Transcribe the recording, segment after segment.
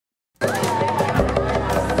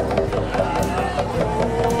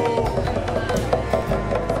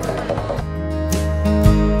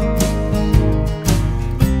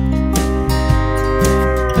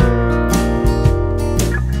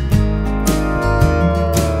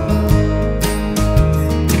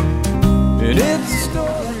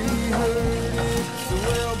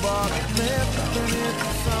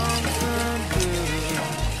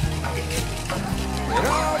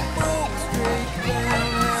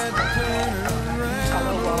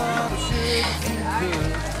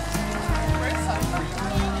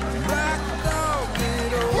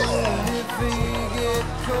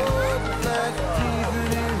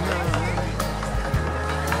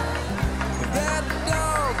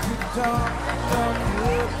talk you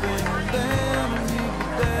up and down, and you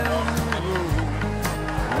go down the road.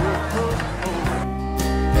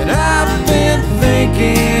 And I've been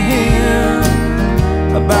thinking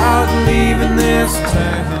about leaving this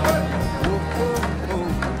town.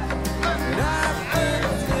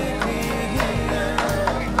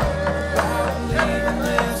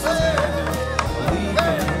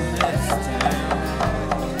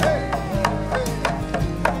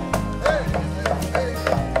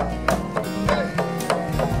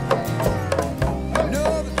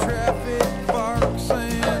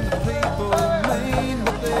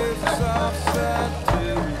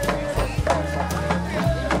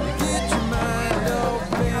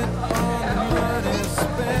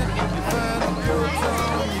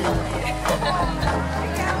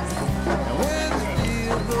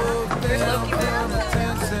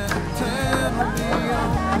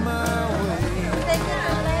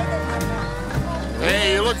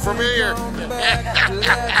 Hey, you look familiar.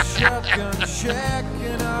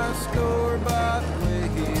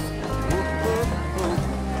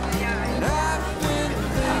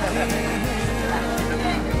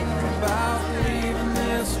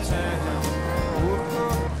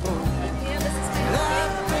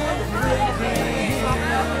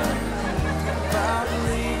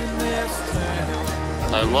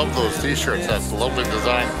 I love those t-shirts. That's a lovely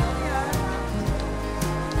design.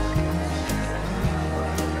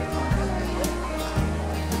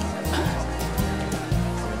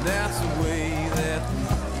 That's the way that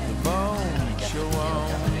the bones show on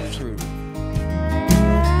through.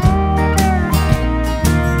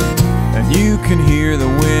 And you can hear the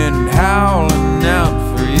wind howling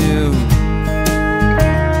out for you,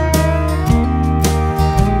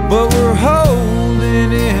 but we're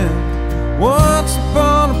holding in once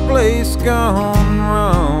upon a place gone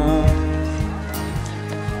wrong.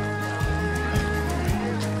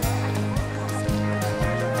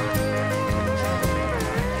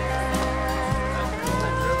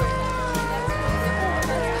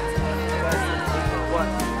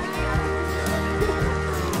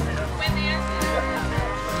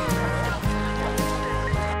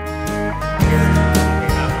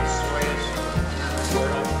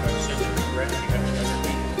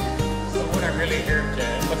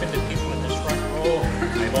 Looking at people in this front row,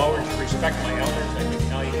 I've always respect my elders. I think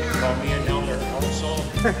now you can call me an elder also.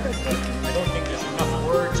 But I don't think there's enough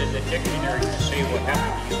words in the dictionary to say what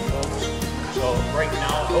happened to you folks. So right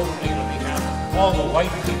now, hopefully we have all the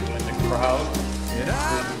white people in the crowd.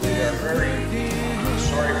 We are very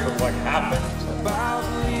sorry for what happened.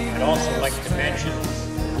 I'd also like to mention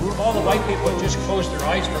all the white people just closed their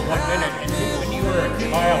eyes for 1 minute, and when you were a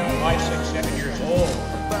child, 5, 6, 7 years old,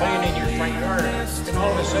 playing in your front yard, and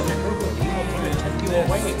all of a sudden a group of people come and take you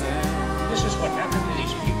away. This is what happened to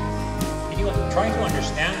these people. And you try to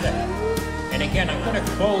understand that. And again, I'm going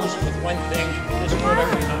to close with one thing. This word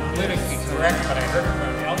is not politically correct, but I heard it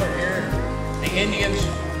from an elder here. The Indians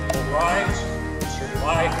will rise and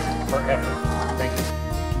survive forever. Thank you.